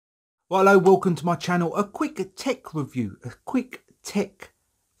Well, hello, welcome to my channel. A quick tech review.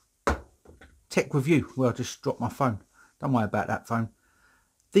 Well, I just dropped my phone. Don't worry about that phone.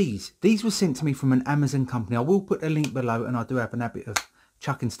 These were sent to me from an Amazon company. I will put a link below, and I do have an habit of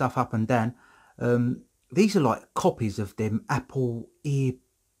chucking stuff up and down. These are like copies of them Apple ear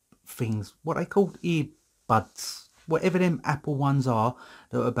things. What are they called? Earbuds. Whatever them Apple ones are.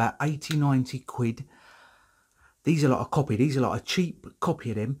 They're about 80-90 quid. These are like a copy. These are like a cheap copy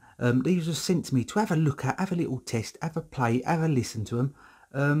of them. These were sent to me to have a look at, have a little test, have a play, have a listen to them.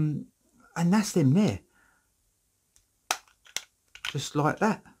 And that's them there. Just like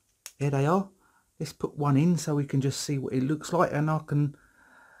that. There they are. Let's put one in so we can just see what it looks like, and I can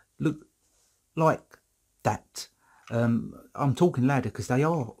look like that. I'm talking louder because they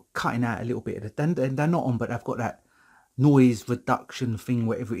are cutting out a little bit of the, they're not on, but they've got that noise reduction thing,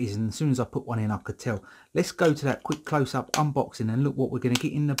 whatever it is, and as soon as I put one in I could tell. Let's go to that quick close-up unboxing and look what we're going to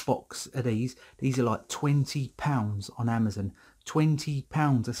get in the box of these. These are like £20 on Amazon.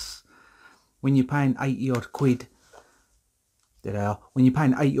 £20. That's, when you're paying 80 odd quid, there they are. When you're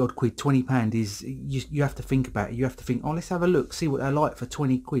paying 80 odd quid, £20 is, you have to think about it. You have to think, oh, let's have a look, see what they're like for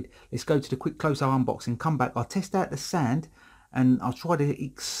 20 quid. Let's go to the quick close-up unboxing, come back, I'll test out the sound, and I'll try to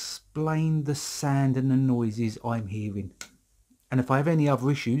explain the sound and the noises I'm hearing. And if I have any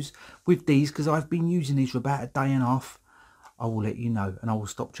other issues with these, because I've been using these for about a day and a half, I will let you know, and I will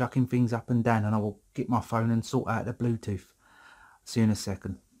stop chucking things up and down, and I will get my phone and sort out the Bluetooth. See you in a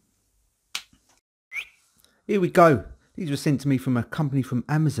second. Here we go. These were sent to me from a company from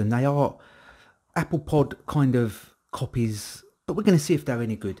Amazon. They are Apple Pod kind of copies, but we're going to see if they're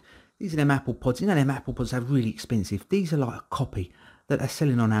any good. These are them Apple Pods. You know, them Apple Pods are really expensive. These are like a copy that they're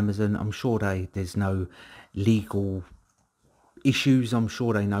selling on Amazon. I'm sure there's no legal issues. I'm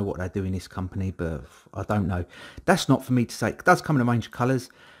sure they know what they do in this company, but I don't know. That's not for me to say. It does come in a range of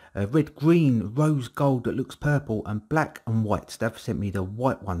colours. Red, green, rose gold that looks purple, and black and white. They've sent me the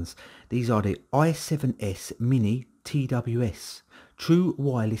white ones. These are the i7S Mini TWS. True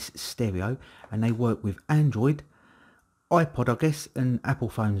wireless stereo, and they work with Android, iPod, I guess, and Apple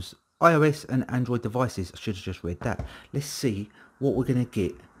phones, iOS and Android devices. I should have just read that. Let's see what we're going to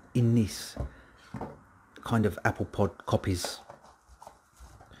get in this kind of Apple Pod copies.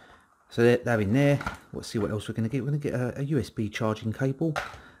 So they're in there. Let's see what else we're going to get. We're going to get a USB charging cable,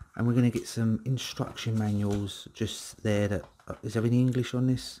 and we're going to get some instruction manuals just there. That is there any English on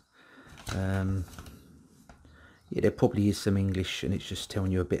this? Yeah, there probably is some English, and it's just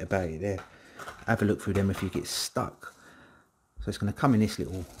telling you a bit about it there. Have a look through them if you get stuck. So it's going to come in this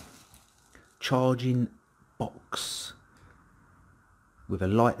little charging box with a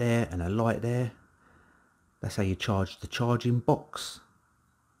light there and a light there. That's how you charge the charging box.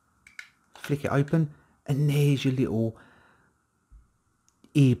 Flick it open, and there's your little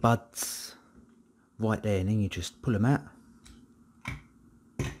earbuds right there, and then you just pull them out,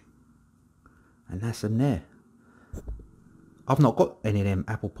 and that's them there. I've not got any of them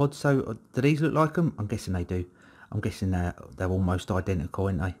Apple Pods, so do these look like them? I'm guessing they do. I'm guessing they're almost identical,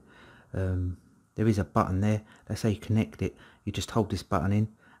 aren't they? There is a button there. That's how you connect it. You just hold this button in,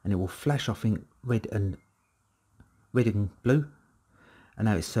 and it will flash, I think, red and blue. And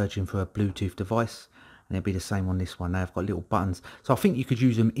now it's searching for a Bluetooth device, and it'll be the same on this one. They've got little buttons, so I think you could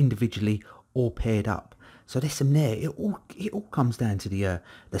use them individually or paired up. So there's some there. It all comes down to the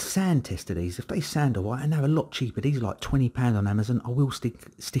sound test of these. If they sound alright, and they're a lot cheaper. These are like £20 on Amazon. I will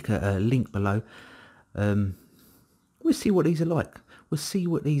stick a link below. We'll see what these are like. We'll see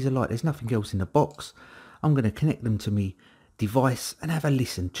what these are like. There's nothing else in the box. I'm going to connect them to my device and have a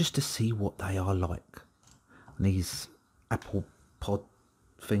listen just to see what they are like. And these Apple Pod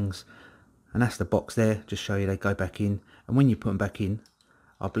things. And that's the box there. Just show you they go back in. And when you put them back in,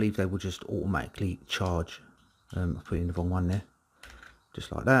 I believe they will just automatically charge. I put in the wrong one there.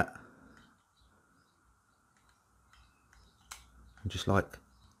 Just like that. And just like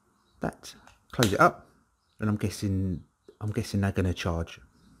that. Close it up. And I'm guessing they're going to charge.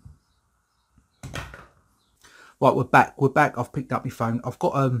 Right, we're back. I've picked up my phone. I've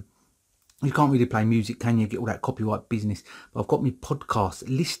got you can't really play music, can you? Get all that copyright business. But I've got my podcast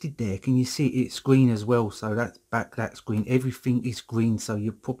listed there. Can you see it? It's green as well. So that's back. That's green. Everything is green. So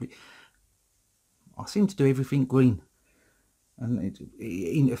you probably, I seem to do everything green, and it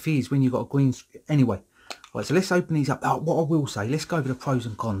interferes when you've got a green. Anyway, right. So let's open these up. What I will say, let's go over the pros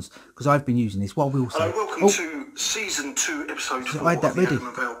and cons, because I've been using this. What I will say. Hello, welcome to season 2, episode 4. I had that ready.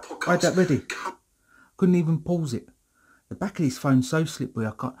 I had that ready. Couldn't even pause it. The back of this phone's so slippery.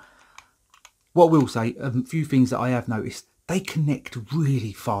 I can't. What I will say, a few things that I have noticed. they connect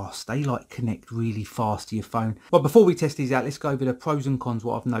really fast. They like connect really fast to your phone. But before we test these out, let's go over the pros and cons,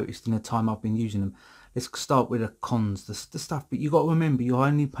 what I've noticed in the time I've been using them. Let's start with the cons, the stuff. But you got to remember, you're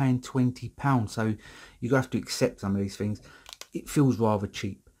only paying £20, so you have to accept some of these things. It feels rather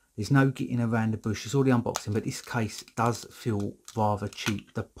cheap. There's no getting around the bush. It's already unboxing, but this case does feel rather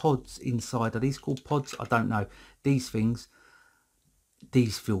cheap. The pods inside, are these called pods? I don't know. These things,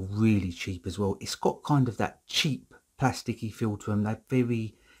 these feel really cheap as well. It's got kind of that cheap plasticky feel to them. They're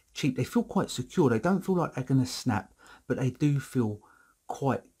very cheap. They feel quite secure. They don't feel like they're going to snap, but they do feel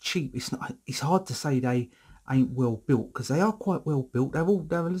quite cheap. It's hard to say they ain't well built, because they are quite well built.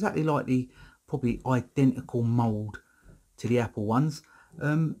 They're exactly like the probably identical mold to the Apple ones.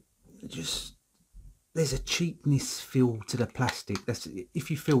 Just there's a cheapness feel to the plastic. That's,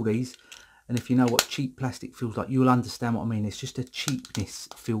 if you feel these, and if you know what cheap plastic feels like, you'll understand what I mean. It's just a cheapness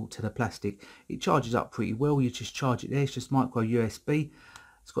feel to the plastic. It charges up pretty well. You just charge it there. It's just micro USB.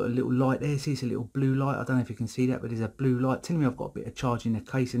 It's got a little light there. See, it's a little blue light. I don't know if you can see that, but there's a blue light telling me I've got a bit of charge in the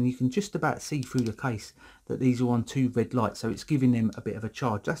case, and you can just about see through the case that these are on 2 red lights, so it's giving them a bit of a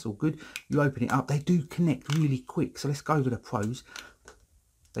charge. That's all good. You open it up, they do connect really quick. So let's go over the pros.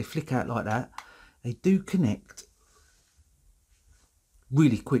 They flick out like that. They do connect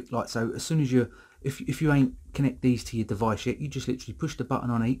really quick, like so. As soon as you, if you ain't connect these to your device yet, you just literally push the button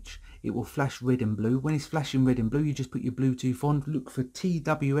on each. It will flash red and blue. When it's flashing red and blue, you just put your Bluetooth on. Look for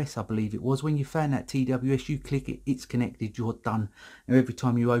TWS, I believe it was. When you found that TWS, you click it, it's connected, you're done. Now every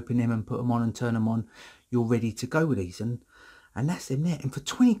time you open them and put them on and turn them on, you're ready to go with these. And that's them there. And for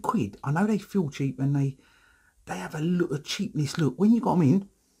 20 quid, I know they feel cheap, and they have a look of cheapness. Look, when you got them in,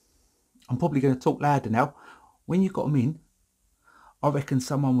 I'm probably going to talk louder now. When you got them in, I reckon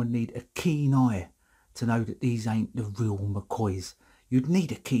someone would need a keen eye to know that these ain't the real McCoys. You'd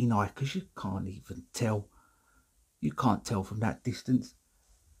need a keen eye, because you can't even tell. You can't tell from that distance.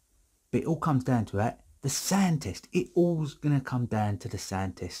 But it all comes down to that. The sound test. It all's going to come down to the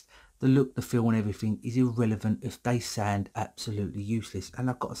sound test. The look, the feel and everything is irrelevant if they sound absolutely useless. And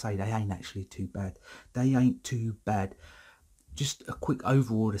I've got to say, they ain't actually too bad. They ain't too bad. Just a quick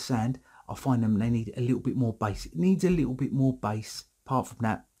overall of the sound. I find them, they need a little bit more bass. It needs a little bit more bass. Apart from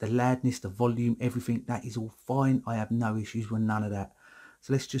that, the loudness, the volume, everything, that is all fine. I have no issues with none of that.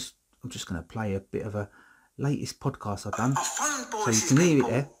 So I'm just going to play a bit of a latest podcast I've done. So you can hear it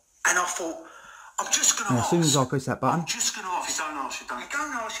there. And I thought, I'm just going to ask. As soon as I press that button. I'm just going to ask. You don't ask, you don't. You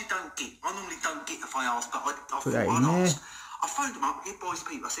don't ask, you don't get. I normally don't get if I ask, but I Put that in there. asked. I phoned them up, Boys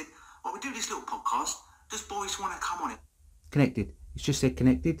People. I said, well, we do this little podcast. Does Boys want to come on it? Connected. It's just said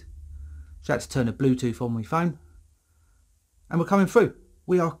connected. So I had to turn the Bluetooth on my phone. And we're coming through.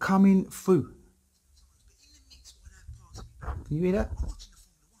 We are coming through. Can you hear that?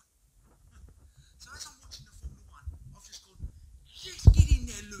 So as I'm watching the Formula 1, I've just gone, yes, get in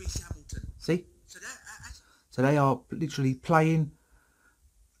there, Lewis Hamilton. See? So they are literally playing,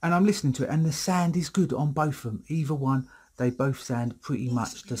 and I'm listening to it, and the sound is good on both of them. Either one, they both sound pretty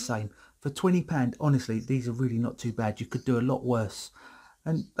much the same. For £20, honestly, these are really not too bad. You could do a lot worse.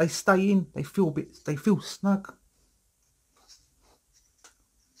 And they stay in, they feel snug.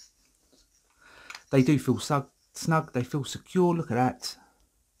 They do feel snug, they feel secure. Look at that.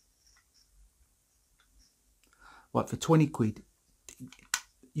 Right, for 20 quid,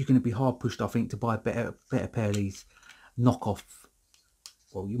 you're going to be hard pushed, I think, to buy a better pair of these knockoff.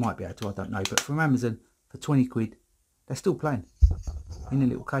 Well, you might be able to, I don't know. But from Amazon, for 20 quid, they're still playing. In a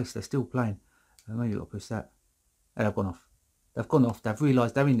little case, they're still playing. Maybe I'll push that. Oh, they've gone off. They've gone off. They've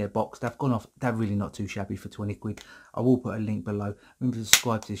realised they're in their box. They've gone off. They're really not too shabby for 20 quid. I will put a link below. Remember to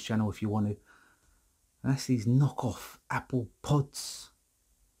subscribe to this channel if you want to. And that's these knockoff Apple pods.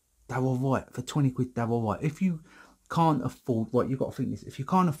 They're alright. For 20 quid, they're alright. If you can't afford, what you've got to think this, if you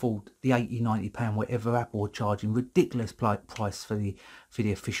can't afford the £80, £90, whatever Apple are charging, ridiculous price for the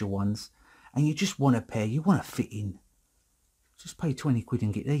official ones, and you just want a pair, you want to fit in, just pay 20 quid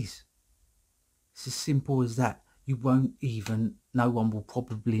and get these. It's as simple as that. You won't even, no one will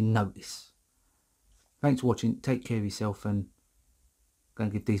probably notice. Thanks for watching. Take care of yourself, and going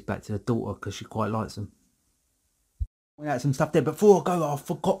to give these back to the daughter because she quite likes them. We had some stuff there. Before I go, I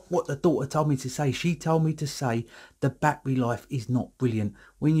forgot what the daughter told me to say. She told me to say the battery life is not brilliant.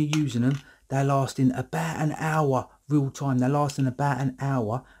 When you're using them, they're lasting about an hour real time. They're lasting about an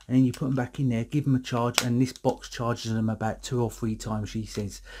hour, and then you put them back in there, give them a charge, and this box charges them about 2 or 3 times, she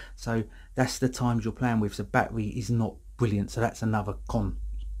says. So that's the times you're playing with. So battery is not brilliant. So that's another con.